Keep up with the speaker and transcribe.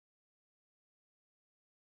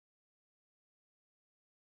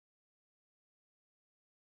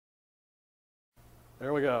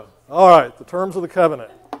There we go. All right, the terms of the covenant.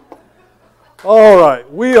 All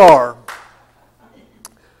right, we are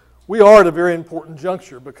at a very important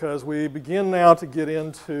juncture because we begin now to get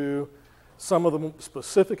into some of the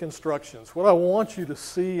specific instructions. What I want you to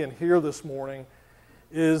see and hear this morning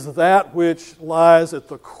is that which lies at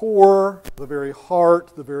the core, the very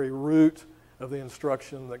heart, the very root of the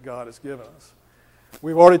instruction that God has given us.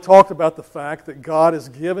 We've already talked about the fact that God is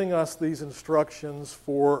giving us these instructions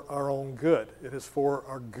for our own good. It is for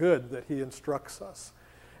our good that He instructs us.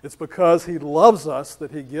 It's because He loves us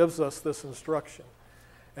that He gives us this instruction.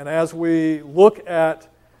 And as we look at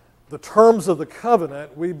the terms of the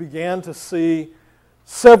covenant, we began to see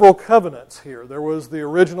several covenants here. There was the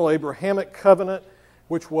original Abrahamic covenant,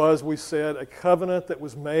 which was, we said, a covenant that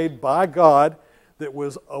was made by God that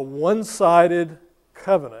was a one-sided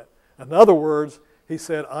covenant. In other words, He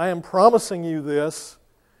said, I am promising you this.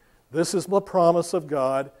 This is the promise of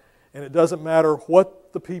God, and it doesn't matter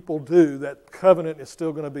what the people do, that covenant is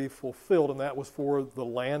still going to be fulfilled, and that was for the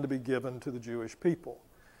land to be given to the Jewish people.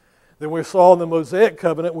 Then we saw in the Mosaic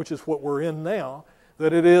covenant, which is what we're in now,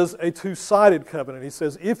 that it is a two-sided covenant. He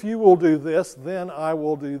says, if you will do this, then I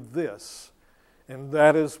will do this. And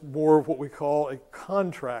that is more of what we call a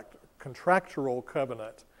contractual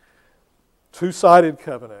covenant. Two-sided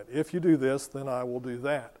covenant. If you do this, then I will do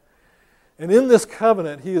that. And in this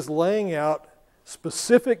covenant, He is laying out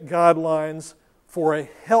specific guidelines for a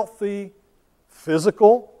healthy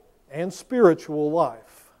physical and spiritual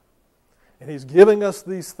life. And He's giving us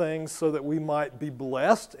these things so that we might be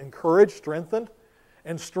blessed, encouraged,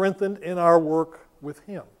 strengthened in our work with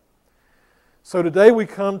Him. So today we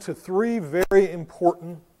come to three very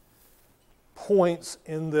important points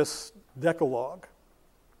in this Decalogue.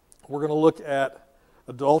 We're going to look at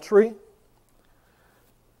adultery,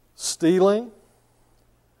 stealing,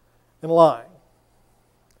 and lying.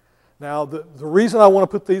 Now, the reason I want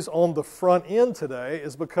to put these on the front end today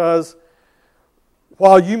is because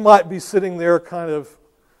while you might be sitting there kind of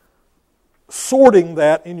sorting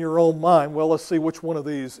that in your own mind, well, let's see which one of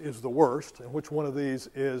these is the worst and which one of these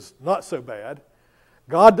is not so bad,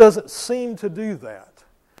 God doesn't seem to do that.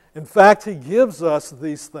 In fact, He gives us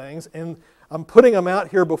these things, and I'm putting them out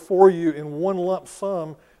here before you in one lump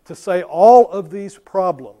sum to say all of these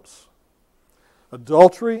problems,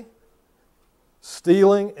 adultery,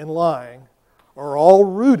 stealing, and lying, are all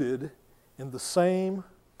rooted in the same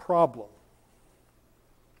problem.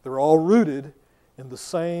 They're all rooted in the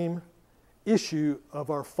same issue of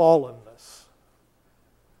our fallenness.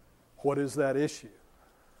 What is that issue?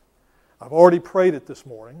 I've already prayed it this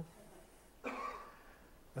morning.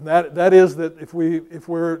 And that is that if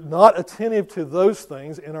we're not attentive to those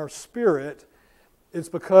things in our spirit, it's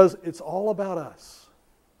because it's all about us.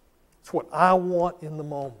 It's what I want in the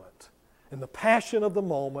moment. In the passion of the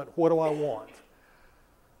moment, what do I want?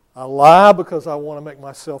 I lie because I want to make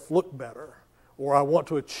myself look better, or I want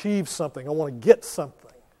to achieve something. I want to get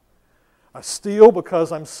something. I steal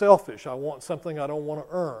because I'm selfish. I want something I don't want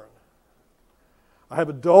to earn. I have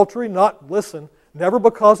adultery, never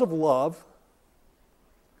because of love.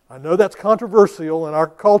 I know that's controversial in our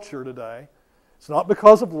culture today. It's not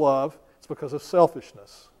because of love, it's because of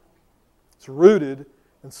selfishness. It's rooted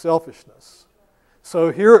in selfishness.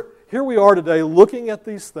 So here we are today looking at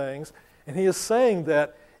these things, and He is saying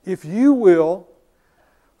that if you will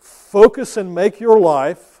focus and make your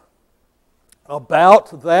life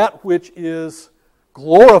about that which is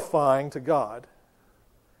glorifying to God,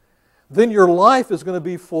 then your life is going to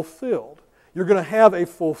be fulfilled. You're going to have a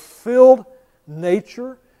fulfilled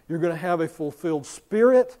nature. You're going to have a fulfilled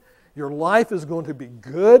spirit. Your life is going to be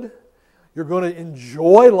good. You're going to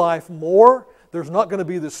enjoy life more. There's not going to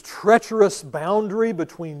be this treacherous boundary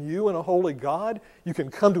between you and a holy God. You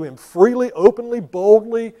can come to Him freely, openly,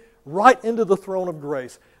 boldly, right into the throne of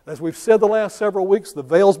grace. As we've said the last several weeks, the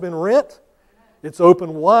veil's been rent. It's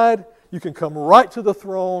open wide. You can come right to the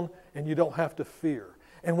throne and you don't have to fear.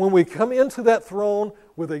 And when we come into that throne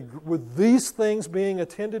with these things being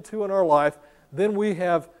attended to in our life, then we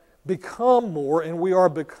have become more, and we are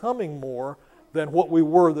becoming more than what we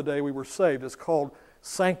were the day we were saved. It's called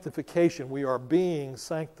sanctification. We are being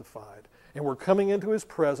sanctified. And we're coming into His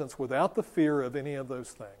presence without the fear of any of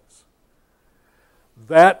those things.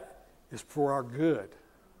 That is for our good.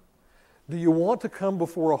 Do you want to come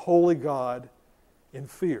before a holy God in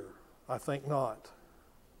fear? I think not.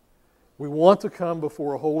 We want to come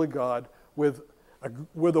before a holy God with a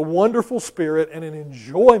wonderful spirit and an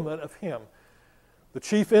enjoyment of Him. The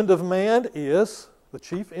chief end of man is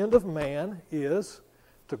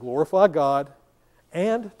to glorify God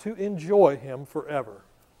and to enjoy Him forever.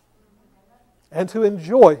 And to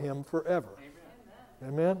enjoy Him forever.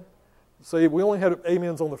 Amen? See, we only had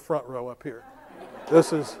amens on the front row up here.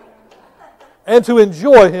 This is, and to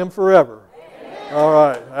enjoy Him forever. Amen. All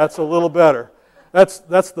right, that's a little better. That's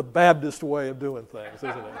the Baptist way of doing things, isn't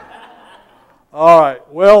it? All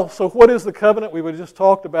right, well, so what is the covenant? We just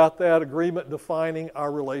talked about that, agreement defining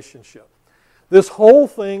our relationship. This whole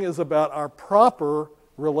thing is about our proper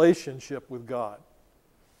relationship with God.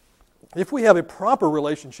 If we have a proper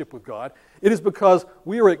relationship with God, it is because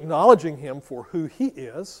we are acknowledging Him for who He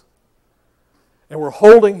is, and we're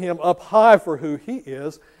holding Him up high for who He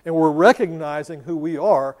is, and we're recognizing who we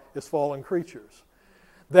are as fallen creatures.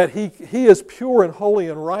 That He is pure and holy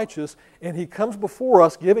and righteous, and He comes before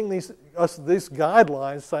us giving us these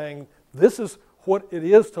guidelines saying, this is what it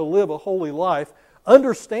is to live a holy life,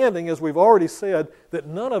 understanding, as we've already said, that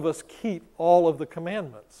none of us keep all of the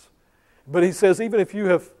commandments. But He says, even if you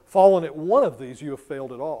have fallen at one of these, you have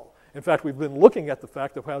failed at all. In fact, we've been looking at the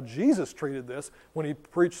fact of how Jesus treated this when He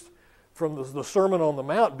preached from the Sermon on the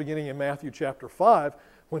Mount, beginning in Matthew chapter 5,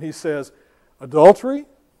 when He says, adultery,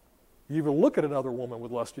 you even look at another woman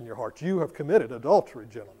with lust in your heart, you have committed adultery,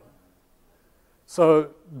 gentlemen. So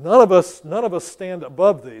none of us stand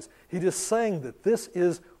above these. He's just saying that this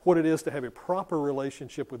is what it is to have a proper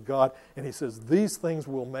relationship with God, and He says these things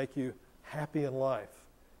will make you happy in life.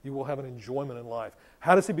 You will have an enjoyment in life.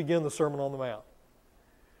 How does He begin the Sermon on the Mount?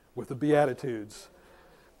 With the Beatitudes.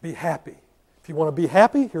 Be happy. If you want to be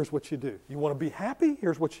happy, here's what you do. You want to be happy?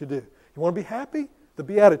 Here's what you do. You want to be happy? The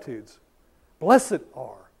Beatitudes. Blessed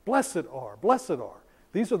are, blessed are, blessed are.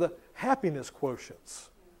 These are the happiness quotients.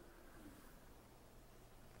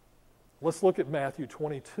 Let's look at Matthew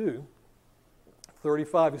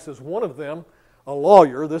 22:35. He says, one of them, a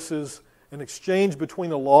lawyer, this is an exchange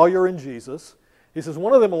between a lawyer and Jesus. He says,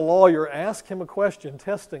 one of them, a lawyer, asked Him a question,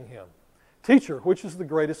 testing Him. Teacher, which is the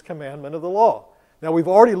greatest commandment of the law? Now, we've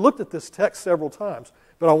already looked at this text several times,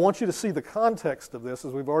 but I want you to see the context of this.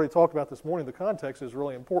 As we've already talked about this morning, the context is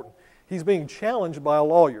really important. He's being challenged by a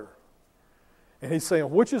lawyer. And he's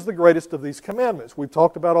saying, which is the greatest of these commandments? We've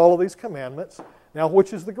talked about all of these commandments. Now,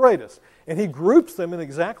 which is the greatest? And he groups them in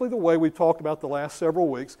exactly the way we've talked about the last several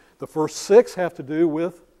weeks. The first 6 have to do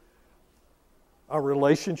with our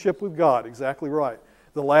relationship with God. Exactly right.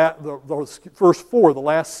 The first 4, the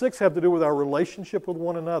last 6 have to do with our relationship with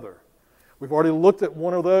one another. We've already looked at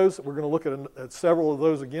one of those. We're going to look at several of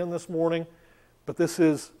those again this morning. But this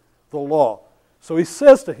is the law. So he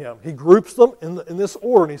says to him, he groups them in this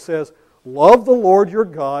order, and he says, love the Lord your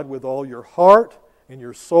God with all your heart and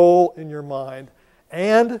your soul and your mind,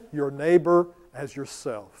 and your neighbor as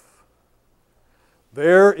yourself.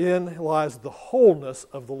 Therein lies the wholeness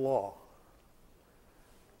of the law.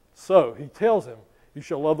 So he tells him, you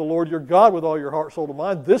shall love the Lord your God with all your heart, soul, and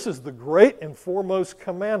mind. This is the great and foremost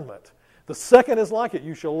commandment. The second is like it.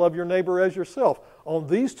 You shall love your neighbor as yourself. On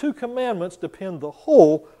these 2 commandments depend the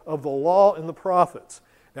whole of the law and the prophets.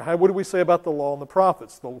 Now, what do we say about the law and the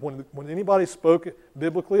prophets? When anybody spoke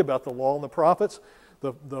biblically about the law and the prophets,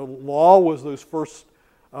 the law was those first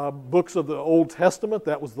books of the Old Testament.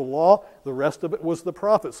 That was the law. The rest of it was the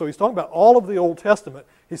prophets. So he's talking about all of the Old Testament.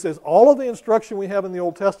 He says all of the instruction we have in the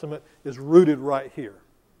Old Testament is rooted right here.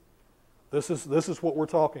 This is what we're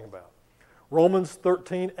talking about. Romans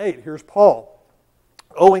 13:8. Here's Paul.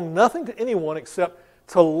 Owing nothing to anyone except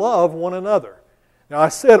to love one another. Now I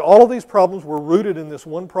said all of these problems were rooted in this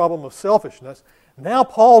one problem of selfishness. Now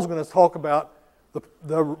Paul's going to talk about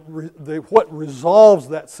what resolves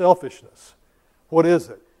that selfishness. What is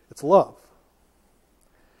it? It's love.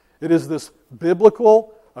 It is this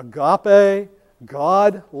biblical, agape,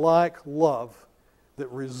 God-like love that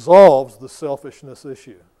resolves the selfishness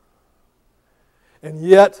issue. And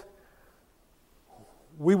yet,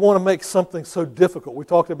 we want to make something so difficult. We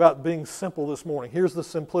talked about being simple this morning. Here's the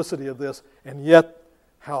simplicity of this, and yet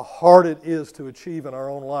how hard it is to achieve in our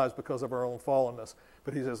own lives because of our own fallenness.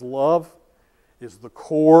 But he says love is the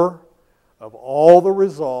core of all the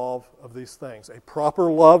resolve of these things. A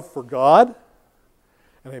proper love for God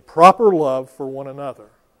and a proper love for one another.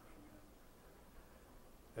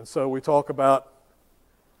 And so we talk about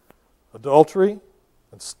adultery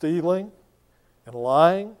and stealing and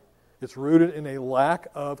lying. It's rooted in a lack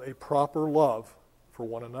of a proper love for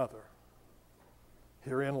one another.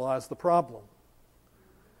 Herein lies the problem.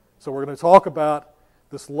 So we're going to talk about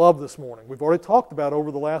this love this morning. We've already talked about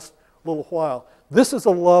over the last little while. This is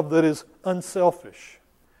a love that is unselfish.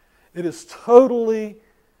 It is totally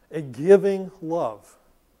a giving love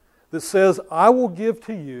that says, I will give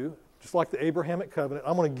to you, just like the Abrahamic covenant,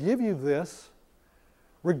 I'm going to give you this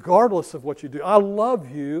regardless of what you do. I love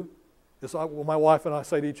you, as my wife and I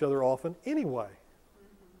say to each other often, anyway.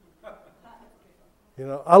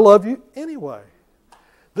 I love you anyway.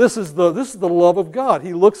 This is the love of God.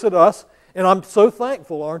 He looks at us, and I'm so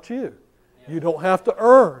thankful, aren't you? You don't have to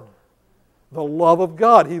earn the love of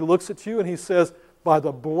God. He looks at you and He says, by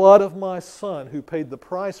the blood of my Son who paid the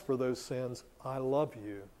price for those sins, I love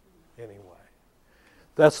you anyway.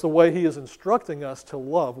 That's the way He is instructing us to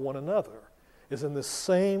love one another, is in the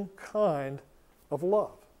same kind of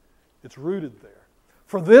love. It's rooted there.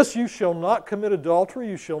 For this you shall not commit adultery,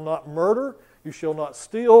 you shall not murder, you shall not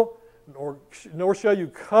steal, nor shall you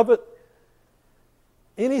covet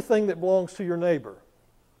anything that belongs to your neighbor.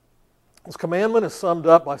 This commandment is summed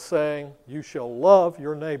up by saying, you shall love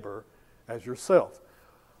your neighbor as yourself.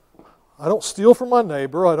 I don't steal from my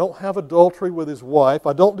neighbor. I don't have adultery with his wife.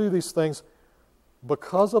 I don't do these things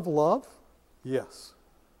because of love? Yes.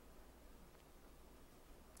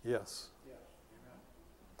 Yes.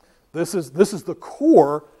 This is the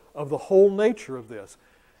core of the whole nature of this.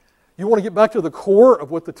 You want to get back to the core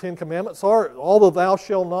of what the Ten Commandments are? All the thou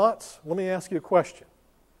shalt nots? Let me ask you a question.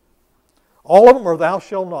 All of them are thou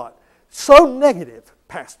shalt not. So negative,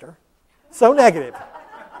 Pastor. So negative.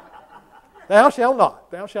 Thou shalt not.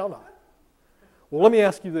 Thou shalt not. Well, let me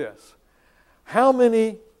ask you this. How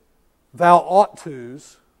many thou ought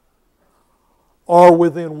tos are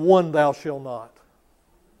within one thou shalt not?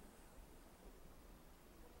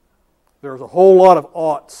 There's a whole lot of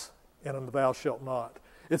oughts in a thou shalt not.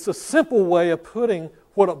 It's a simple way of putting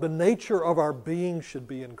what the nature of our being should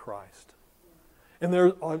be in Christ. And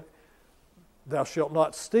there are, thou shalt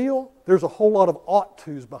not steal. There's a whole lot of ought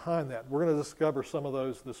tos behind that. We're going to discover some of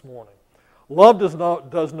those this morning. Love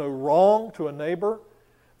does no wrong to a neighbor.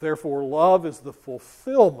 Therefore, love is the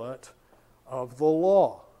fulfillment of the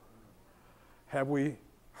law. Have we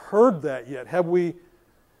heard that yet? Have we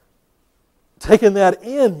taken that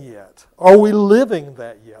in yet? Are we living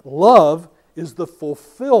that yet? Love is the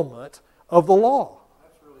fulfillment of the law.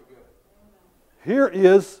 That's really good. Here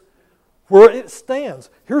is where it stands.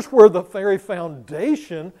 Here's where the very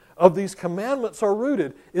foundation of these commandments are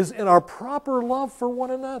rooted, is in our proper love for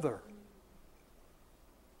one another.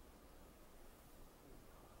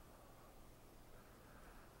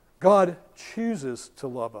 God chooses to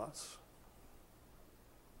love us.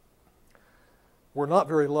 We're not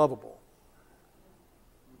very lovable,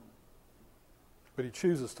 but He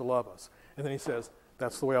chooses to love us. And then He says,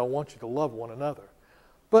 that's the way I want you to love one another.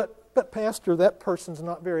 But Pastor, that person's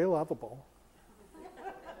not very lovable.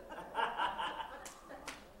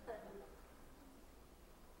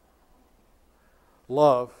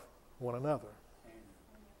 Love one another.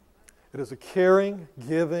 It is a caring,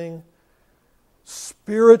 giving,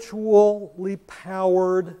 spiritually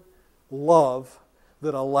powered love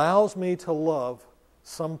that allows me to love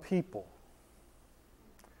some people.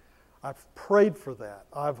 I've prayed for that.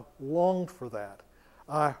 I've longed for that.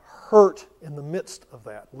 I hurt in the midst of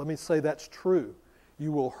that. Let me say that's true.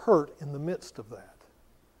 You will hurt in the midst of that.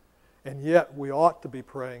 And yet we ought to be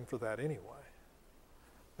praying for that anyway.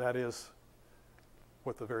 That is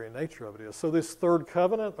what the very nature of it is. So this third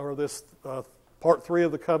covenant, or this part 3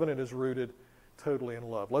 of the covenant, is rooted totally in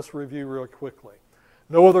love. Let's review real quickly.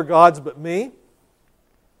 No other gods but me.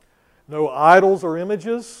 No idols or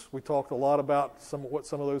images. We talked a lot about what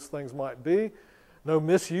some of those things might be. No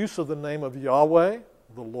misuse of the name of Yahweh,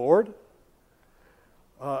 the Lord.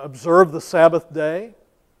 Observe the Sabbath day.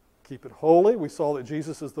 Keep it holy. We saw that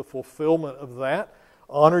Jesus is the fulfillment of that.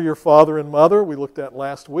 Honor your father and mother. We looked at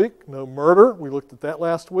last week. No murder. We looked at that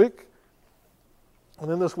last week. And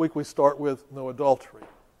then this week we start with no adultery.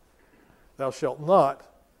 Thou shalt not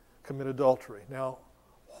commit adultery. Now,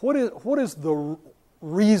 what is the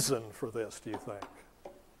reason for this, do you think?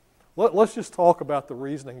 Let's just talk about the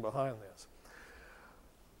reasoning behind this.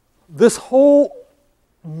 This whole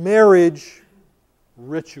marriage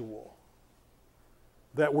ritual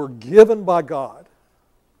that we're given by God,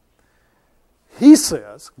 He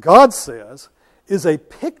says, God says, is a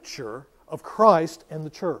picture of Christ and the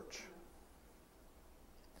church.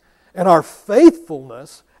 And our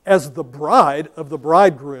faithfulness as the bride of the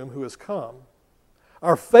bridegroom who has come,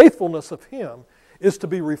 our faithfulness of Him is to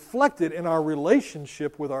be reflected in our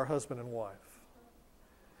relationship with our husband and wife.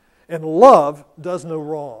 And love does no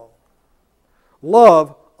wrong.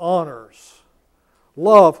 Love honors.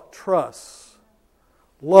 Love trusts.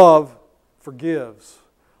 Love forgives.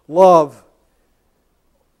 Love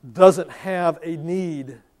doesn't have a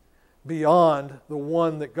need beyond the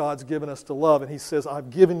one that God's given us to love. And He says, I've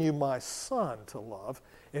given you my Son to love,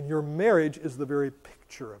 and your marriage is the very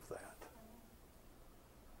picture of that.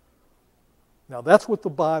 Now, that's what the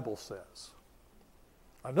Bible says.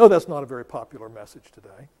 I know that's not a very popular message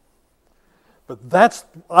today, but that's,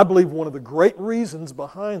 I believe, one of the great reasons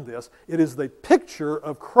behind this. It is the picture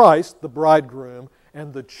of Christ, the bridegroom,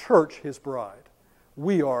 and the church His bride.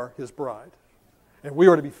 We are His bride. And we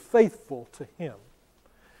are to be faithful to Him.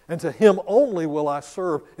 And to Him only will I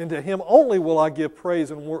serve, and to Him only will I give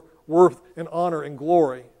praise and worth and honor and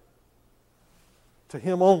glory. To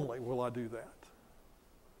Him only will I do that.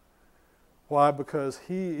 Why? Because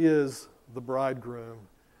He is the bridegroom.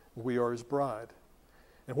 We are His bride.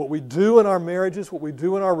 And what we do in our marriages, what we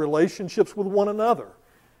do in our relationships with one another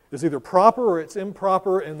is either proper or it's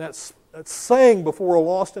improper, and that's saying before a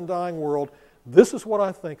lost and dying world, this is what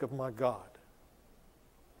I think of my God.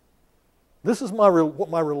 This is what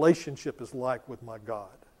my relationship is like with my God.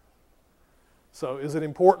 So is it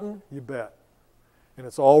important? You bet. And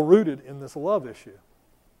it's all rooted in this love issue.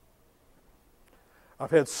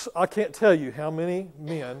 I can't tell you how many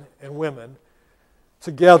men and women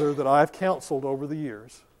together that I've counseled over the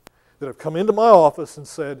years that have come into my office and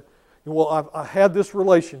said, well, I had this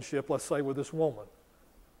relationship, let's say, with this woman.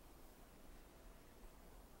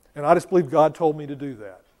 And I just believe God told me to do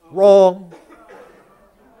that. Wrong.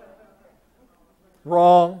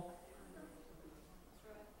 Wrong.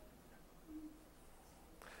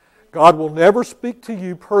 God will never speak to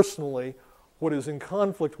you personally what is in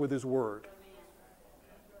conflict with His Word.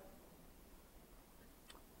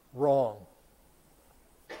 Wrong.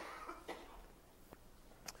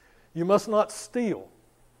 You must not steal.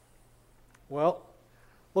 Well,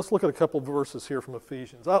 let's look at a couple of verses here from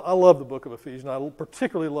Ephesians. I love the book of Ephesians. I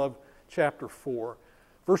particularly love chapter 4.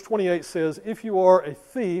 Verse 28 says, if you are a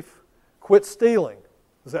thief, quit stealing.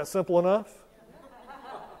 Is that simple enough?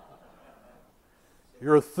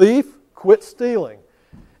 You're a thief, quit stealing.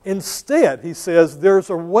 Instead, he says, there's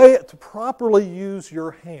a way to properly use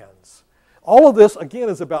your hands. All of this, again,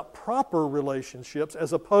 is about proper relationships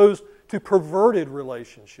as opposed to perverted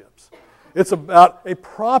relationships. It's about a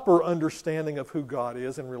proper understanding of who God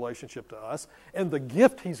is in relationship to us and the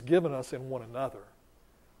gift He's given us in one another.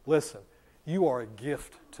 Listen, you are a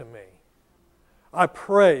gift to me. I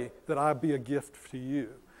pray that I be a gift to you.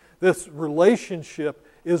 This relationship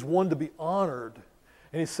is one to be honored.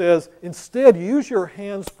 And he says, instead, use your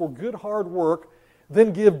hands for good hard work,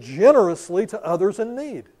 then give generously to others in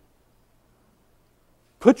need.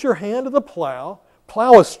 Put your hand to the plow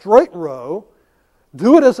a straight row,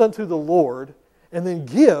 do it as unto the Lord, and then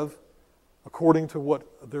give according to what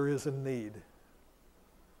there is in need.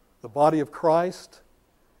 The body of Christ,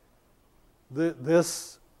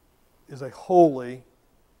 this is a holy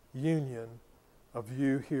union of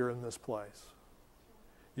you here in this place.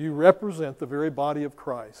 You represent the very body of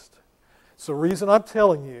Christ. It's the reason I'm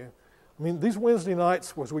telling you, these Wednesday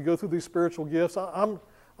nights, as we go through these spiritual gifts, I'm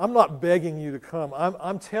not begging you to come.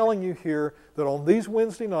 I'm telling you here that on these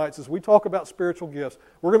Wednesday nights, as we talk about spiritual gifts,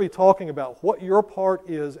 we're going to be talking about what your part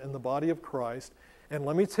is in the body of Christ. And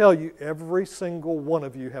let me tell you, every single one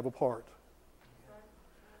of you have a part.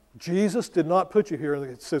 Jesus did not put you here.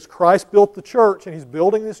 It says Christ built the church, and He's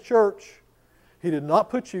building this church. He did not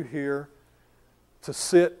put you here to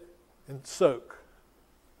sit and soak.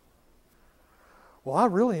 Well, I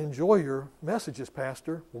really enjoy your messages,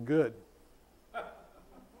 Pastor. Well, good.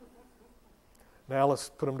 Now let's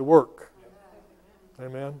put them to work.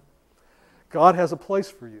 Amen. God has a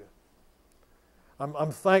place for you.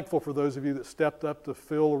 I'm thankful for those of you that stepped up to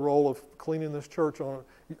fill the role of cleaning this church on.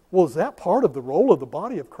 Well, is that part of the role of the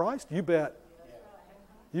body of Christ? You bet.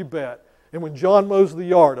 You bet. And when John mows the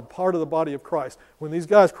yard, a part of the body of Christ, when these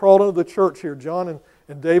guys crawled into the church here, John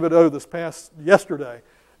and David O. yesterday,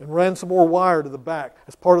 and ran some more wire to the back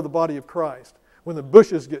as part of the body of Christ. When the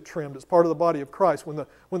bushes get trimmed, it's part of the body of Christ. When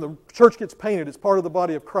the church gets painted, it's part of the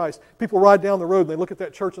body of Christ. People ride down the road and they look at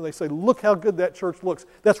that church and they say, look how good that church looks.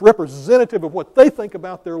 That's representative of what they think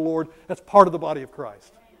about their Lord. That's part of the body of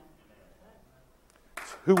Christ.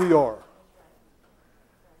 It's who we are.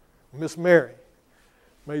 Miss Mary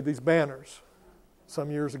made these banners some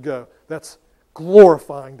years ago. That's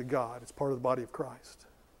glorifying to God. It's part of the body of Christ.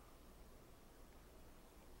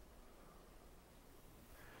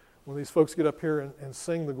 When these folks get up here and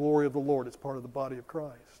sing the glory of the Lord, it's part of the body of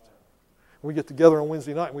Christ. We get together on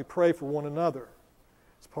Wednesday night and we pray for one another.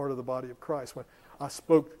 It's part of the body of Christ. When I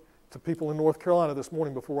spoke to people in North Carolina this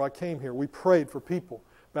morning before I came here, we prayed for people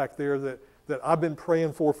back there that I've been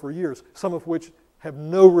praying for years, some of which have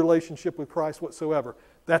no relationship with Christ whatsoever.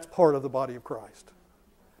 That's part of the body of Christ.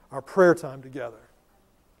 Our prayer time together.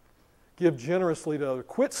 Give generously to others.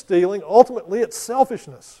 Quit stealing. Ultimately, it's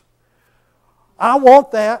selfishness. I want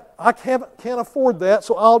that. I can't afford that,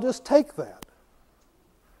 so I'll just take that.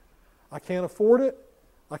 I can't afford it.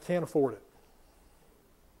 I can't afford it.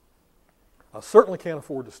 I certainly can't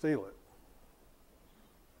afford to steal it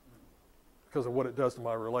because of what it does to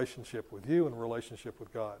my relationship with you and relationship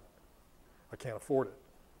with God. I can't afford it.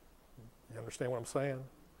 You understand what I'm saying?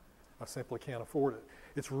 I simply can't afford it.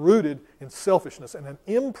 It's rooted in selfishness and an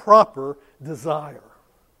improper desire.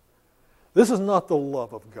 This is not the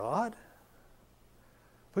love of God.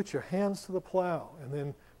 Put your hands to the plow and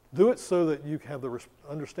then do it so that you have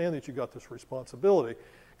understand that you got this responsibility.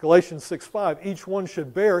 Galatians 6:5, each one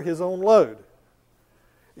should bear his own load.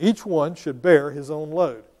 Each one should bear his own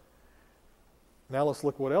load. Now let's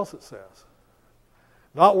look what else it says.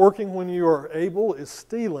 Not working when you are able is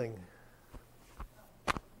stealing.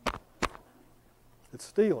 It's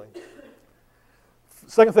stealing.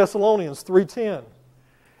 2 Thessalonians 3:10,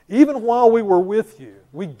 even while we were with you,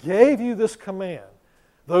 we gave you this command.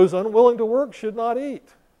 Those unwilling to work should not eat.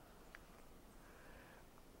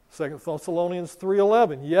 2 Thessalonians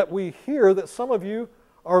 3:11, yet we hear that some of you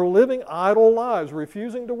are living idle lives,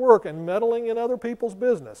 refusing to work and meddling in other people's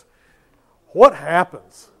business. What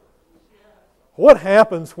happens? What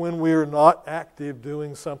happens when we are not active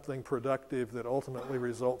doing something productive that ultimately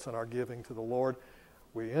results in our giving to the Lord?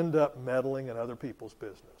 We end up meddling in other people's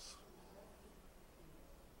business.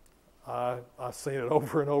 I've seen it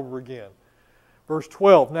over and over again. Verse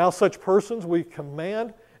 12, now such persons we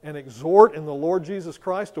command and exhort in the Lord Jesus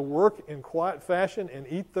Christ to work in quiet fashion and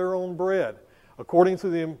eat their own bread, according to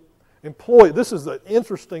the employee. This is an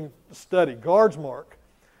interesting study, Guardsmark.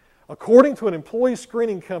 According to an employee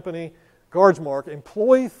screening company, Guardsmark,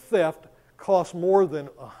 employee theft costs more than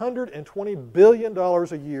 $120 billion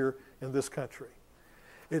a year in this country.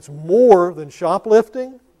 It's more than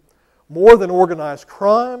shoplifting, more than organized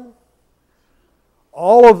crime,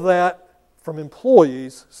 all of that from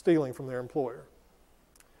employees stealing from their employer.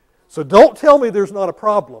 So don't tell me there's not a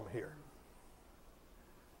problem here.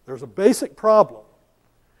 There's a basic problem.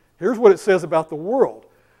 Here's what it says about the world.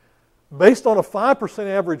 Based on a 5%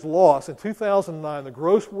 average loss in 2009, the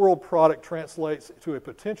gross world product translates to a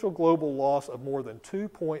potential global loss of more than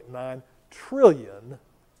 2.9 trillion,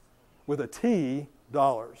 with a T,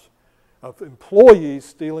 dollars, of employees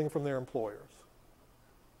stealing from their employers.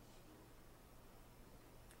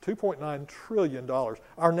 $2.9 trillion.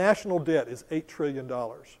 Our national debt is $8 trillion.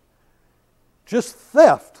 Just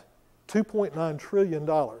theft, $2.9 trillion. And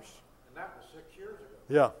that was 6 years ago.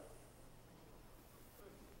 Yeah.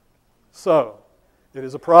 So, it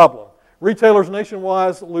is a problem. Retailers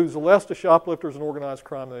nationwide lose less to shoplifters and organized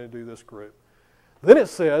crime than they do this group. Then it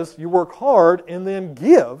says you work hard and then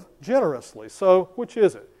give generously. So, which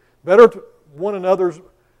is it? Better to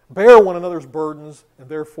bear one another's burdens, and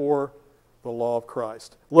therefore the law of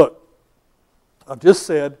Christ. Look, I've just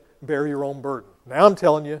said bear your own burden. Now I'm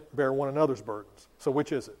telling you bear one another's burdens. So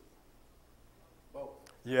which is it? Both.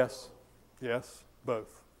 Yes,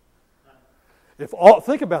 both.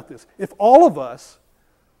 Think about this. If all of us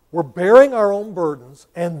were bearing our own burdens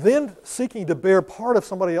and then seeking to bear part of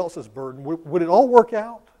somebody else's burden, would it all work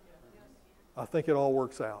out? I think it all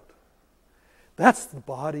works out. That's the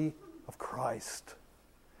body of Christ.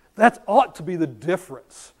 That ought to be the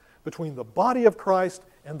difference between the body of Christ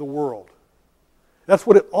and the world. That's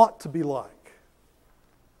what it ought to be like.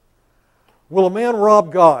 Will a man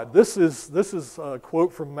rob God? This is a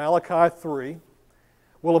quote from Malachi 3.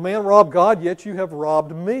 Will a man rob God? Yet you have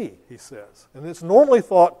robbed me, he says. And it's normally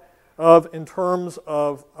thought of in terms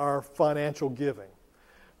of our financial giving.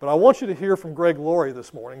 But I want you to hear from Greg Laurie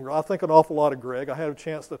this morning. I think an awful lot of Greg. I had a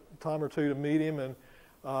chance a time or two to meet him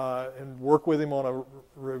and work with him on a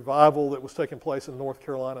revival that was taking place in North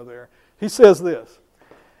Carolina there. He says this,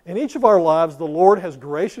 in each of our lives, the Lord has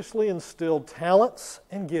graciously instilled talents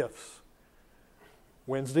and gifts.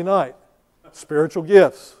 Wednesday night, spiritual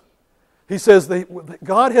gifts. He says that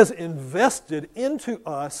God has invested into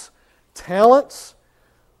us talents,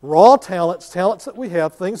 raw talents that we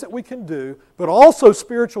have, things that we can do, but also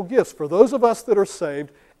spiritual gifts. For those of us that are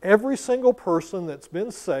saved, every single person that's been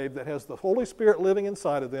saved that has the Holy Spirit living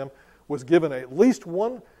inside of them was given at least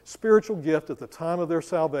one spiritual gift at the time of their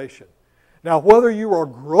salvation. Now, whether you are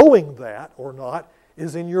growing that or not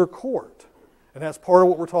is in your court. And that's part of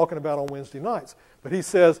what we're talking about on Wednesday nights. But he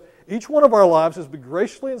says, each one of our lives has been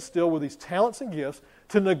graciously instilled with these talents and gifts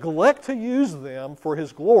to neglect to use them for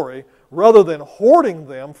His glory rather than hoarding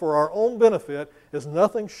them for our own benefit is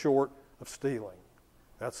nothing short of stealing.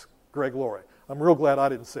 That's Greg Laurie. I'm real glad I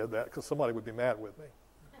didn't say that because somebody would be mad with me.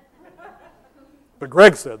 But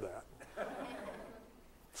Greg said that.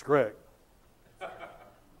 It's Greg.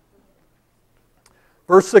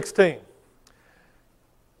 Verse 16.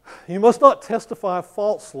 You must not testify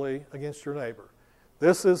falsely against your neighbor.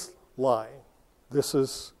 This is lying. This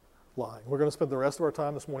is lying. We're going to spend the rest of our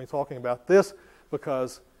time this morning talking about this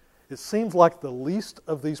because it seems like the least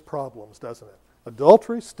of these problems, doesn't it?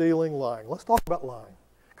 Adultery, stealing, lying. Let's talk about lying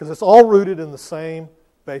Because it's all rooted in the same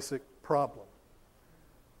basic problem.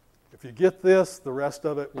 If you get this, the rest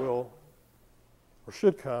of it will, or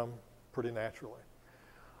should come, pretty naturally.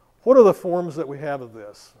 What are the forms that we have of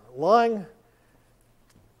this? Lying,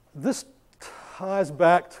 this ties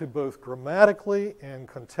back to both grammatically and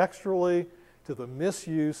contextually to the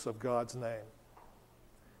misuse of God's name.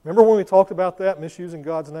 Remember when we talked about that, misusing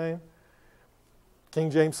God's name? King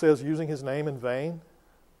James says, using his name in vain.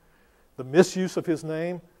 The misuse of his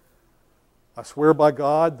name, I swear by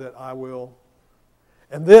God that I will.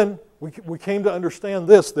 And then we came to understand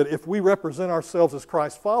this, that if we represent ourselves as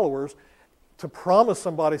Christ followers, to promise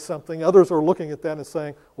somebody something, others are looking at that and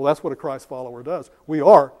saying, well, that's what a Christ follower does. We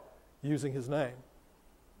are using his name.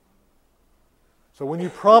 So when you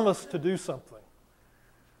promise to do something,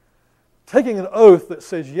 taking an oath that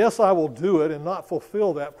says, yes, I will do it, and not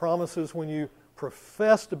fulfill that promises when you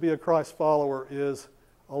profess to be a Christ follower is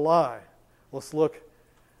a lie. Let's look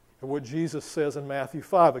at what Jesus says in Matthew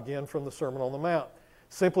 5, again from the Sermon on the Mount.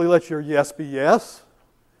 Simply let your yes be yes,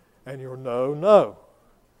 and your no, no.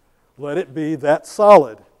 Let it be that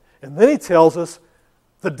solid. And then he tells us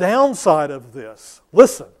the downside of this.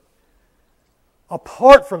 Listen,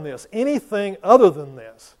 apart from this, anything other than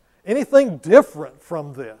this, anything different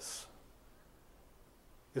from this,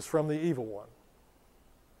 is from the evil one.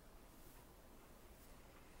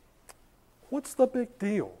 What's the big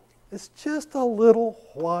deal? It's just a little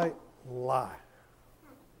white lie.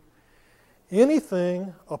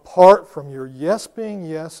 Anything apart from your yes being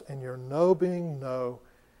yes and your no being no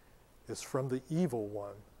is from the evil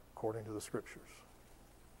one, according to the Scriptures.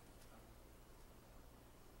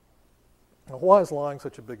 Now, why is lying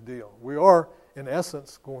such a big deal? We are, in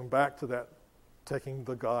essence, going back to that, taking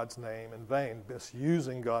the God's name in vain,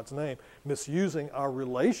 misusing God's name, misusing our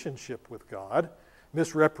relationship with God,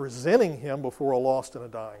 misrepresenting him before a lost and a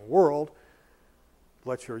dying world.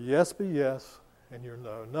 Let your yes be yes and your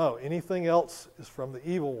no, no. Anything else is from the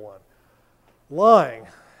evil one. Lying.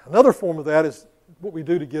 Another form of that is what we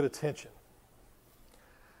do to get attention.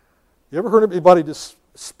 You ever heard of anybody just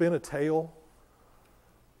spin a tale?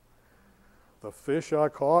 The fish I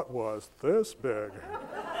caught was this big.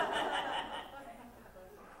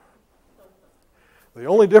 The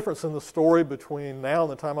only difference in the story between now and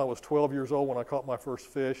the time I was 12 years old when I caught my first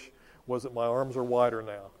fish was that my arms are wider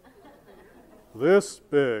now. This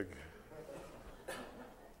big.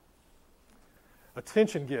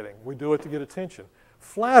 Attention getting. We do it to get attention.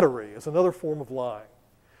 Flattery is another form of lying.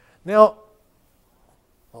 Now,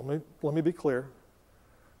 let me be clear.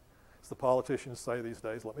 As the politicians say these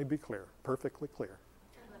days, let me be clear, perfectly clear.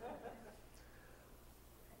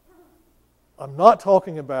 I'm not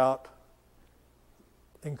talking about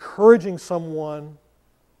encouraging someone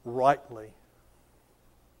rightly.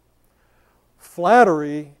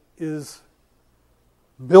 Flattery is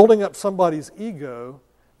building up somebody's ego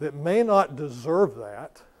that may not deserve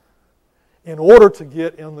that in order to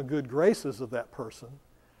get in the good graces of that person,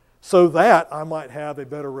 so that I might have a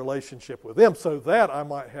better relationship with them, so that I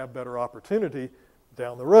might have better opportunity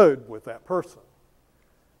down the road with that person.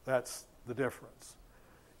 That's the difference.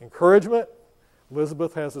 Encouragement.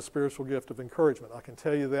 Elizabeth has the spiritual gift of encouragement. I can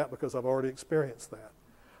tell you that because I've already experienced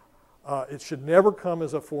that. It should never come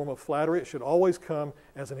as a form of flattery. It should always come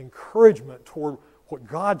as an encouragement toward what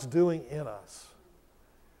God's doing in us.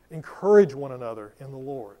 Encourage one another in the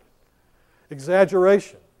Lord.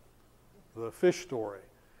 Exaggeration, the fish story.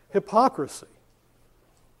 Hypocrisy.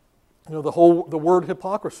 You know, the word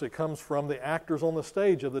hypocrisy comes from the actors on the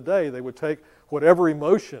stage of the day. They would take whatever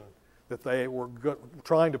emotion that they were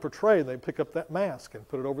trying to portray, and they'd pick up that mask and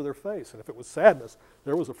put it over their face. And if it was sadness,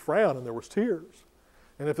 there was a frown and there was tears.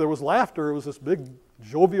 And if there was laughter, it was this big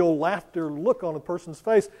jovial laughter look on a person's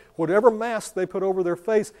face. Whatever mask they put over their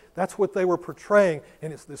face, that's what they were portraying.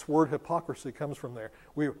 And it's this word hypocrisy comes from there.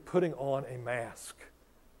 We are putting on a mask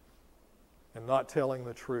and not telling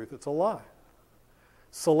the truth. It's a lie.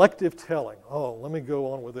 Selective telling. Oh, let me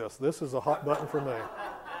go on with this. This is a hot button for me.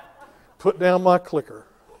 Put down my clicker.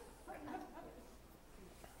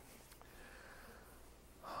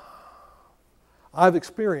 I've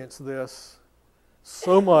experienced this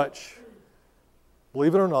so much,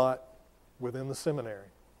 believe it or not, within the seminary,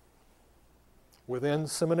 within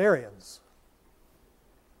seminarians.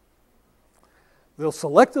 They'll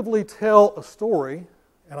selectively tell a story,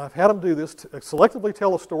 and I've had them do this, selectively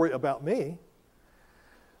tell a story about me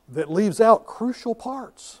that leaves out crucial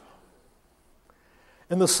parts.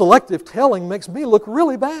 And the selective telling makes me look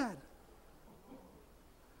really bad.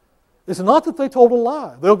 It's not that they told a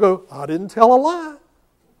lie. They'll go, I didn't tell a lie.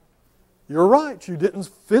 You're right. You didn't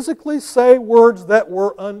physically say words that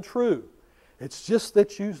were untrue. It's just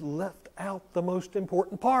that you left out the most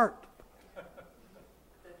important part.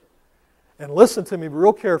 And listen to me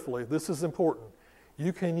real carefully. This is important.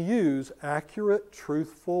 You can use accurate,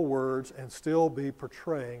 truthful words and still be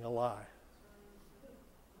portraying a lie.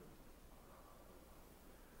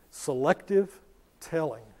 Selective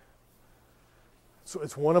telling. So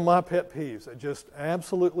it's one of my pet peeves. It just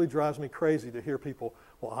absolutely drives me crazy to hear people,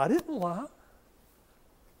 well, I didn't lie.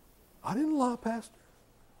 I didn't lie, Pastor.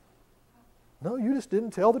 No, you just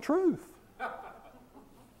didn't tell the truth.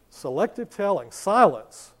 Selective telling.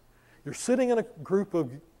 Silence. You're sitting in a group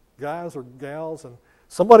of guys or gals and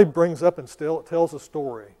somebody brings up and tells a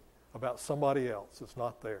story about somebody else that's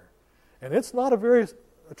not there. And it's not a very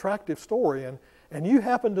attractive story, and you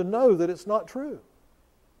happen to know that it's not true.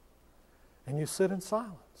 And you sit in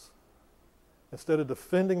silence instead of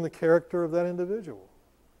defending the character of that individual.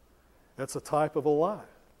 That's a type of a lie.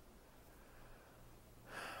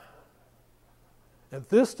 And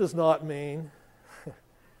this does not mean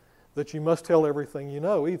that you must tell everything you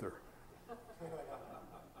know either.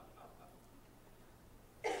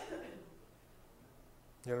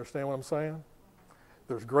 You understand what I'm saying?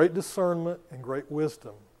 There's great discernment and great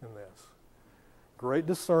wisdom in this. Great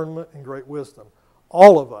discernment and great wisdom.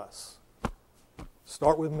 All of us,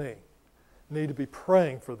 start with me, need to be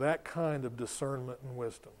praying for that kind of discernment and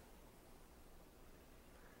wisdom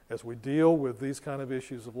as we deal with these kind of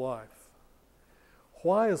issues of life.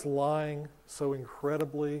 Why is lying so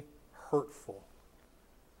incredibly hurtful?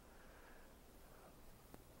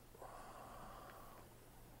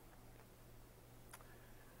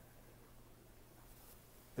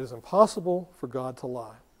 It is impossible for God to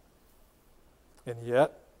lie. And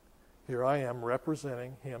yet, here I am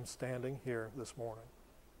representing Him standing here this morning.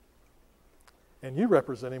 And you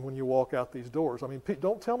represent Him when you walk out these doors. I mean,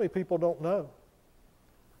 don't tell me people don't know.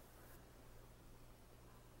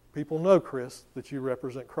 People know, Chris, that you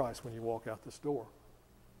represent Christ when you walk out this door.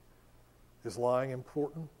 Is lying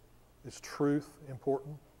important? Is truth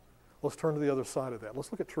important? Let's turn to the other side of that.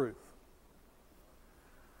 Let's look at truth.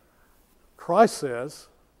 Christ says,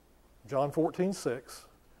 John 14:6,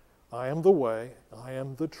 I am the way, I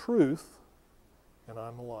am the truth, and I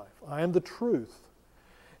am the life. I am the truth.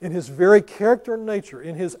 In His very character and nature,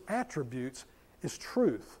 in His attributes, is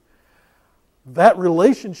truth. That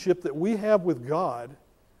relationship that we have with God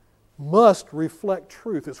must reflect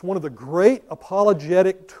truth. It's one of the great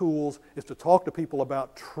apologetic tools is to talk to people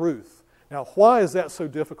about truth. Now, why is that so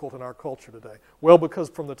difficult in our culture today? Well, because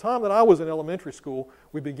from the time that I was in elementary school,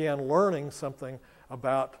 we began learning something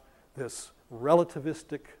about this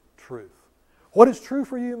relativistic truth. What is true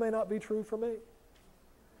for you may not be true for me.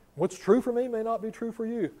 What's true for me may not be true for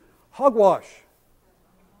you. Hogwash.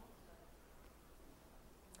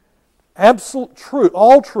 Absolute truth,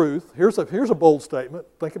 all truth, here's a bold statement.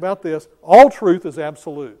 Think about this. All truth is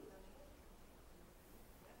absolute.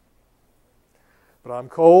 But I'm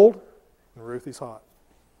cold and Ruthie's hot.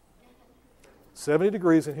 70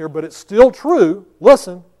 degrees in here, but it's still true.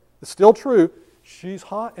 Listen, it's still true. She's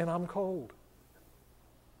hot and I'm cold.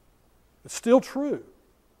 It's still true.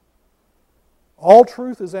 All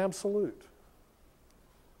truth is absolute.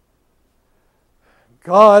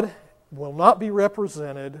 God will not be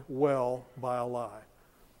represented well by a lie.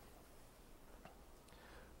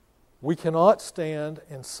 We cannot stand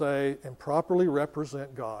and say and properly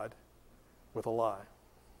represent God with a lie.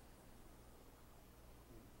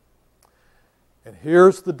 And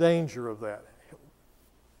here's the danger of that.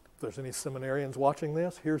 If there's any seminarians watching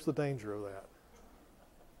this, here's the danger of that.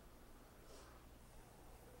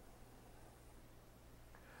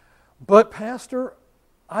 But Pastor,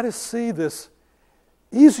 I just see this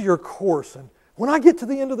easier course, and when I get to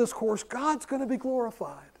the end of this course, God's going to be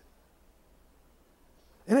glorified.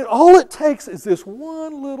 And all it takes is this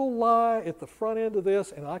one little lie at the front end of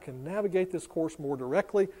this, and I can navigate this course more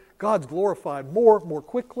directly. God's glorified more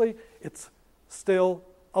quickly. It's still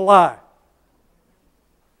a lie.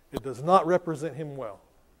 It does not represent Him well.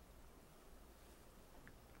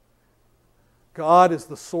 God is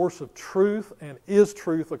the source of truth and is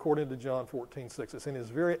truth according to John 14:6. It's in His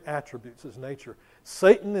very attributes, His nature.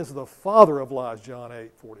 Satan is the father of lies, John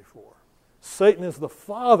 8:44. Satan is the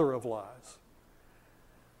father of lies.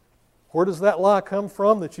 Where does that lie come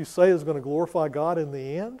from that you say is going to glorify God in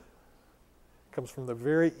the end? It comes from the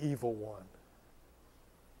very evil one.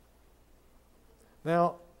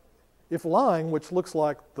 Now, if lying, which looks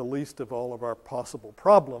like the least of all of our possible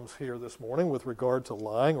problems here this morning with regard to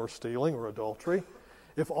lying or stealing or adultery,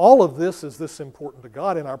 if all of this is this important to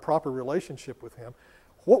God in our proper relationship with Him,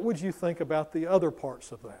 what would you think about the other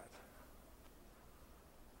parts of that?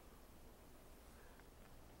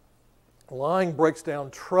 Lying breaks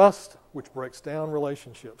down trust, which breaks down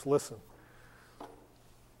relationships. Listen,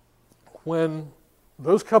 when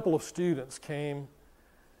those couple of students came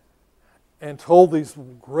and told these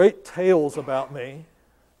great tales about me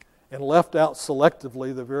and left out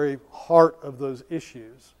selectively the very heart of those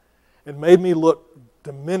issues and made me look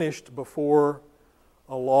diminished before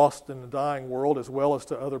a lost and dying world as well as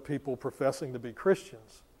to other people professing to be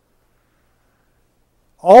Christians,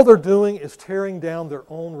 all they're doing is tearing down their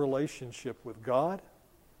own relationship with God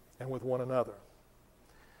and with one another.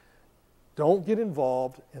 Don't get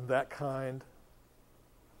involved in that kind,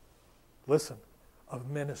 listen, of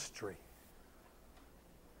ministry.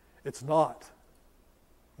 It's not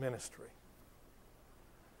ministry.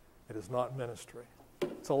 It is not ministry.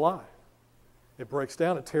 It's a lie. It breaks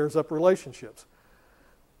down, it tears up relationships.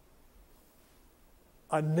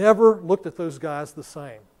 I never looked at those guys the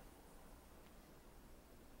same.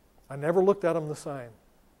 I never looked at them the same.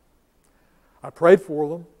 I prayed for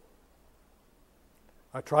them.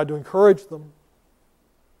 I tried to encourage them,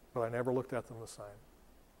 but I never looked at them the same.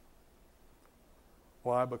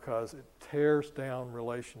 Why? Because it tears down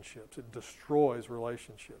relationships. It destroys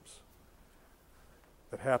relationships.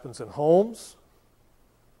 It happens in homes,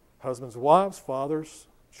 husbands, wives, fathers,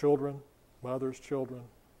 children, mothers, children,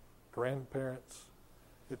 grandparents.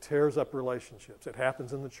 It tears up relationships. It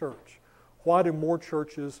happens in the church. Why do more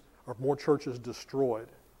churches destroyed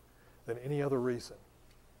than any other reason?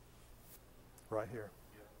 Right here.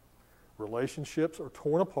 Relationships are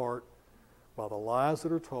torn apart by the lies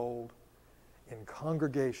that are told in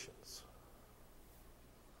congregations.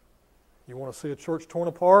 You want to see a church torn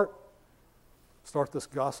apart? Start this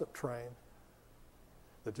gossip train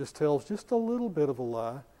that just tells just a little bit of a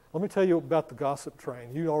lie. Let me tell you about the gossip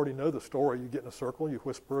train. You already know the story. You get in a circle, you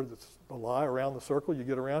whisper a lie around the circle, you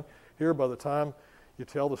get around here. By the time you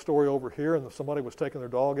tell the story over here and somebody was taking their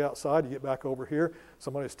dog outside, you get back over here,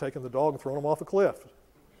 somebody's taking the dog and throwing them off a cliff.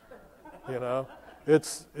 You know,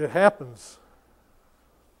 it happens.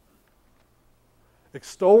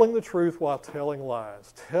 Extolling the truth while telling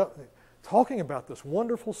lies. Talking about this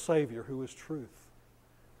wonderful Savior who is truth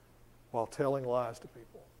while telling lies to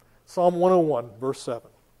people. Psalm 101, verse 7.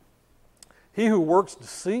 He who works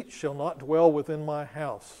deceit shall not dwell within my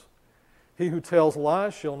house. He who tells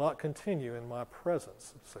lies shall not continue in my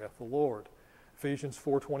presence, saith the Lord. Ephesians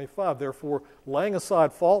 4:25. Therefore, laying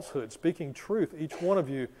aside falsehood, speaking truth, each one of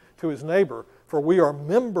you to his neighbor, for we are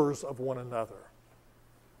members of one another.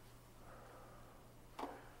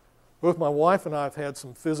 Both my wife and I have had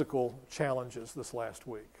some physical challenges this last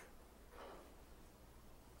week.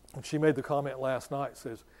 And she made the comment last night,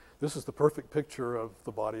 says, this is the perfect picture of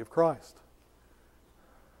the body of Christ.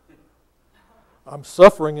 I'm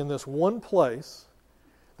suffering in this one place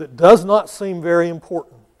that does not seem very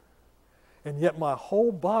important, and yet my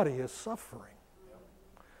whole body is suffering.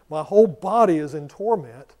 My whole body is in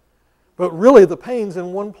torment, but really the pain's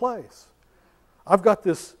in one place. I've got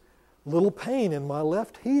this little pain in my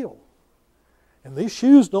left heel, and these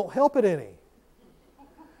shoes don't help it any.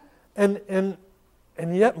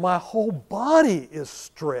 And yet my whole body is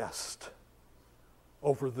stressed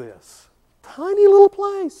over this tiny little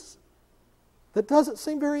place that doesn't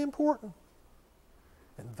seem very important.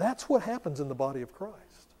 And that's what happens in the body of Christ.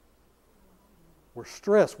 We're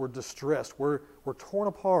stressed, we're distressed, we're torn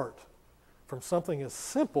apart from something as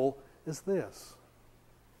simple as this.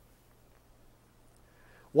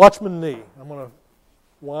 Watchman Nee. I'm going to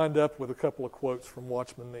wind up with a couple of quotes from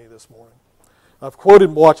Watchman Nee this morning. I've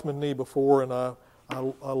quoted Watchman Nee before, and I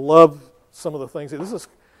love some of the things.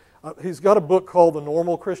 He's got a book called The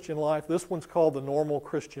Normal Christian Life. This one's called The Normal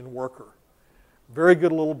Christian Worker. Very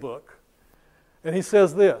good little book. And he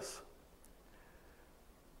says this: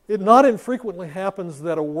 it not infrequently happens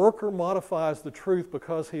that a worker modifies the truth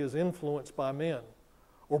because he is influenced by men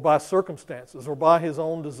or by circumstances or by his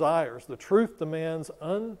own desires. The truth demands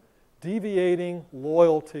undeviating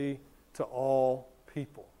loyalty to all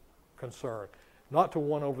people concerned, not to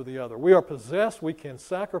one over the other. We are possessed, we can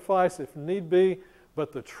sacrifice if need be,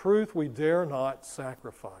 but the truth we dare not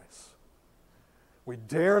sacrifice. We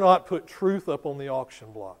dare not put truth up on the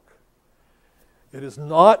auction block. It is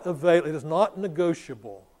not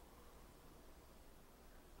negotiable.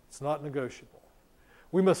 It's not negotiable.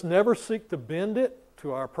 We must never seek to bend it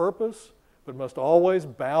to our purpose, but must always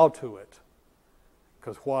bow to it.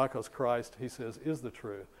 Because why? Because Christ, he says, is the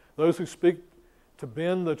truth. Those who seek to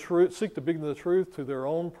bend the truth to their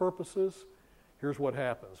own purposes, here's what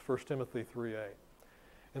happens. 1 Timothy 3:8.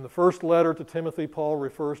 In the first letter to Timothy, Paul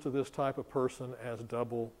refers to this type of person as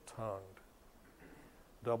double-tongued.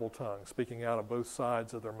 Double-tongued, speaking out of both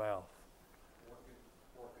sides of their mouth.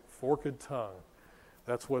 Forked tongue.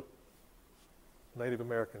 That's what Native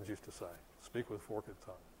Americans used to say. Speak with forked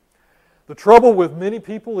tongue. The trouble with many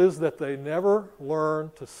people is that they never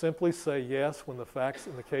learn to simply say yes when the facts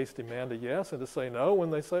in the case demand a yes, and to say no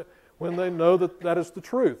when they know that that is the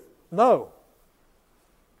truth. No.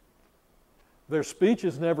 Their speech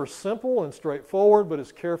is never simple and straightforward, but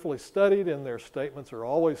is carefully studied, and their statements are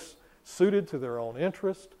always suited to their own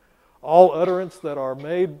interest. All utterance that are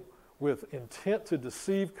made with intent to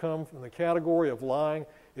deceive come from the category of lying.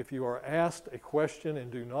 If you are asked a question and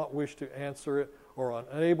do not wish to answer it or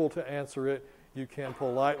unable to answer it, you can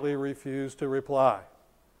politely refuse to reply.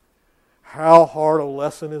 How hard a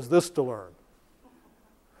lesson is this to learn?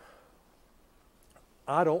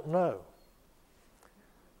 I don't know.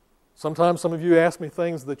 Sometimes some of you ask me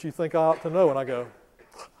things that you think I ought to know, and I go,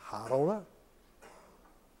 I don't know.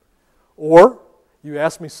 Or you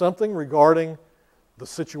ask me something regarding the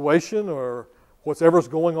situation or whatever's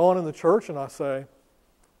going on in the church, and I say, I'm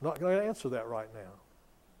not going to answer that right now.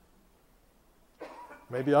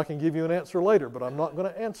 Maybe I can give you an answer later, but I'm not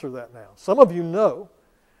going to answer that now. Some of you know,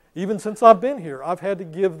 even since I've been here, I've had to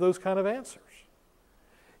give those kind of answers.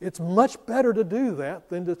 It's much better to do that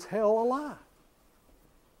than to tell a lie.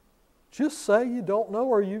 Just say you don't know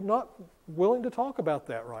or you're not willing to talk about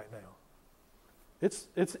that right now.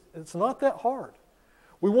 It's not that hard.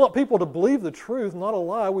 We want people to believe the truth, not a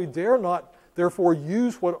lie. We dare not, therefore,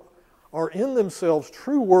 use what are in themselves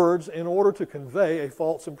true words in order to convey a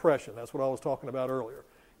false impression. That's what I was talking about earlier.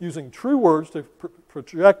 Using true words to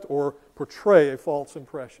project or portray a false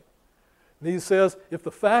impression. And he says, if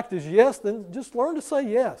the fact is yes, then just learn to say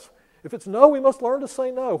yes. If it's no, we must learn to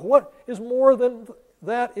say no. What is more than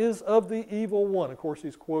that is of the evil one? Of course,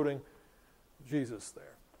 he's quoting Jesus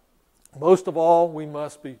there. Most of all, we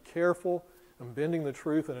must be careful in bending the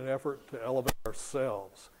truth in an effort to elevate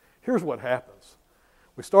ourselves. Here's what happens.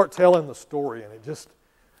 We start telling the story, and it just,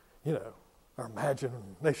 our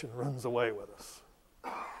imagination runs away with us.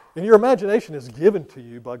 And your imagination is given to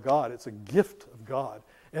you by God. It's a gift of God.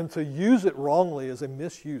 And to use it wrongly is a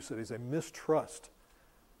misuse. It is a mistrust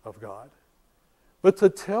of God. But to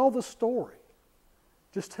tell the story,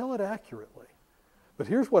 just tell it accurately. But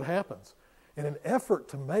here's what happens. In an effort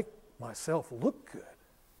to make myself look good,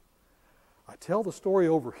 I tell the story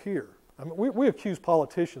over here. I mean, we accuse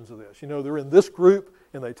politicians of this. They're in this group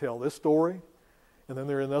and they tell this story. And then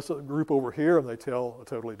they're in this group over here and they tell a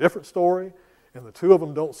totally different story. And the two of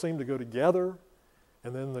them don't seem to go together.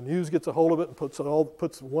 And then the news gets a hold of it and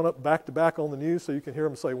puts one up back to back on the news so you can hear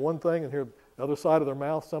them say one thing and hear the other side of their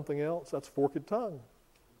mouth something else. That's forked tongue.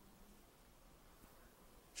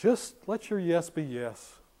 Just let your yes be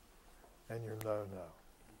yes and your no, no.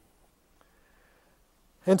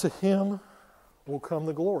 And to him will come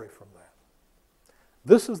the glory from that.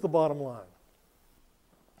 This is the bottom line.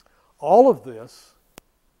 All of this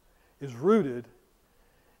is rooted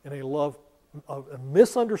in a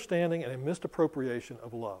misunderstanding and a misappropriation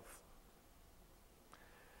of love.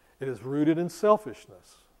 It is rooted in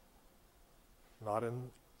selfishness, not in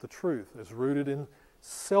the truth. It's rooted in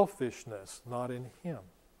selfishness, not in him.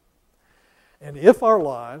 And if our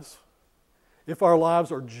lives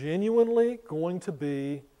are genuinely going to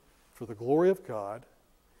be for the glory of God,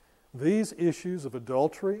 these issues of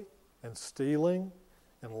adultery and stealing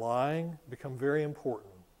and lying become very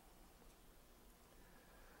important.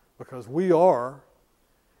 Because we are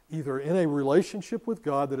either in a relationship with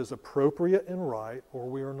God that is appropriate and right, or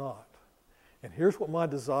we are not. And here's what my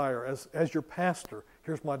desire, as your pastor,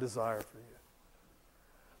 here's my desire for you.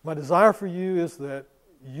 My desire for you is that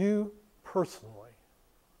you personally,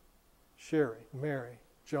 Sherry, Mary,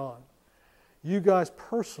 John, you guys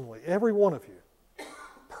personally, every one of you,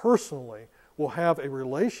 personally will have a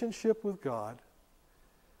relationship with God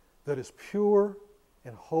that is pure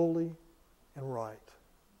and holy and right.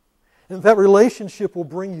 And that relationship will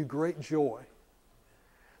bring you great joy.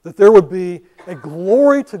 That there would be a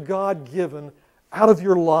glory to God given out of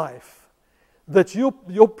your life. That you'll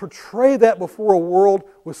portray that before a world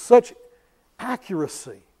with such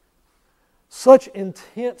accuracy, such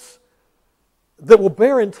intense, that will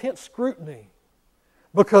bear intense scrutiny.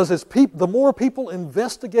 Because the more people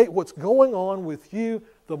investigate what's going on with you,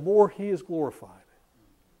 the more He is glorified.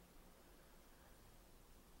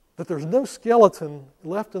 That there's no skeleton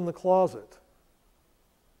left in the closet.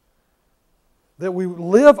 That we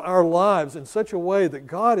live our lives in such a way that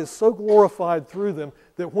God is so glorified through them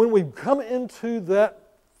that when we come into that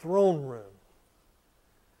throne room,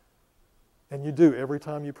 and you do every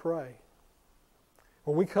time you pray,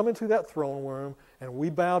 when we come into that throne room and we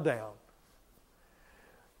bow down,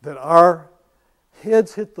 that our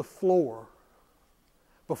heads hit the floor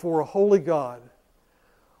before a holy God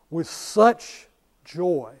with such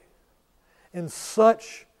joy and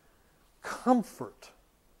such comfort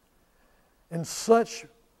And such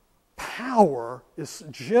power is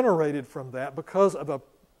generated from that because of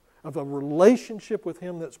a relationship with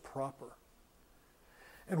Him that's proper.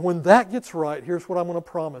 And when that gets right, here's what I'm going to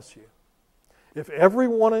promise you. If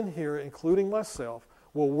everyone in here, including myself,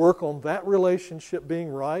 will work on that relationship being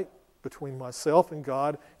right between myself and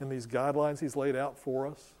God and these guidelines He's laid out for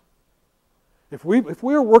us, if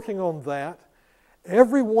we are working on that,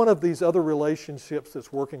 every one of these other relationships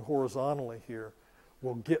that's working horizontally here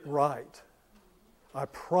will get right. I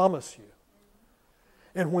promise you.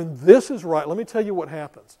 And when this is right, let me tell you what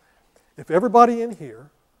happens. If everybody in here,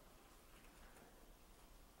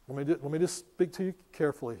 let me just speak to you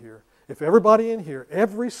carefully here. If everybody in here,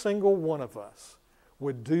 every single one of us,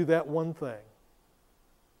 would do that one thing,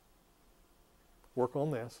 work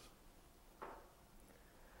on this,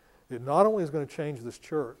 it not only is going to change this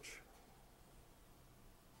church,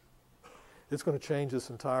 it's going to change this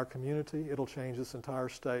entire community. It'll change this entire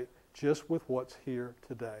state just with what's here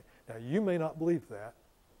today. Now, you may not believe that,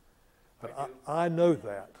 but I know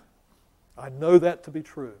that. I know that to be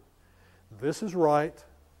true. This is right.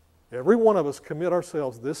 Every one of us commit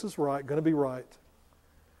ourselves, this is right, going to be right.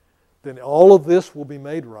 Then all of this will be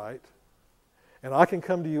made right. And I can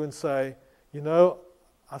come to you and say, you know,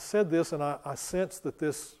 I said this and I sense that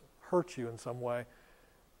this hurt you in some way,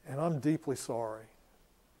 and I'm deeply sorry.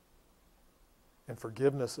 And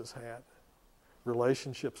forgiveness is had.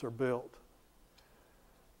 Relationships are built.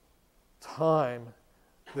 Time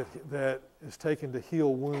that is taken to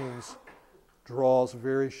heal wounds draws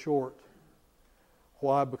very short.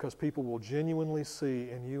 Why? Because people will genuinely see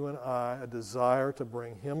in you and I a desire to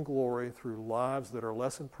bring Him glory through lives that are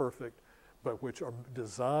less than perfect, but which are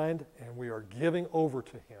designed and we are giving over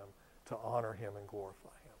to Him to honor Him and glorify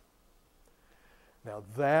Him. Now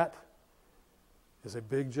that is a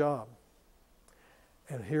big job.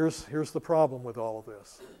 And here's the problem with all of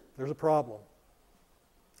this. There's a problem.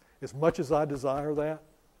 As much as I desire that,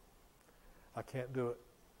 I can't do it.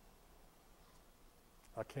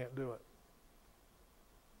 I can't do it.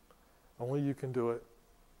 Only you can do it.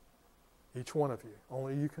 Each one of you.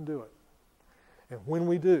 Only you can do it. And when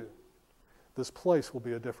we do, this place will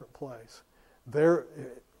be a different place. Let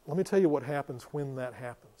me tell you what happens when that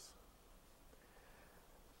happens.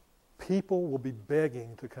 People will be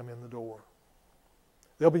begging to come in the door.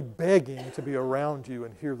 They'll be begging to be around you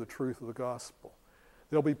and hear the truth of the gospel.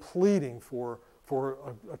 They'll be pleading for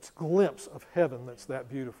a glimpse of heaven that's that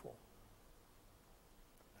beautiful.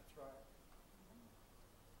 That's right.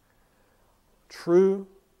 True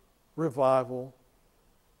revival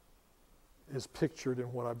is pictured in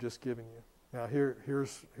what I've just given you. Now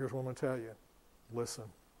here's what I'm going to tell you. Listen.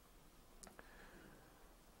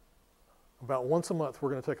 About once a month,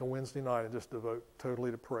 we're going to take a Wednesday night and just devote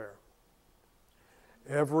totally to prayer.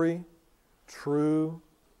 Every true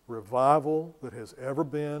revival that has ever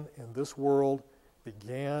been in this world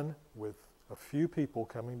began with a few people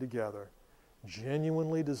coming together,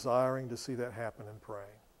 genuinely desiring to see that happen and praying.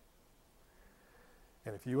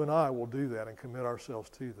 And if you and I will do that and commit ourselves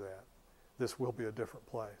to that, this will be a different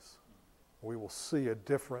place. We will see a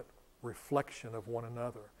different reflection of one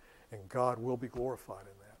another, and God will be glorified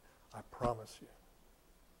in that. I promise you.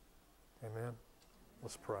 Amen.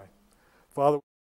 Let's pray. Father,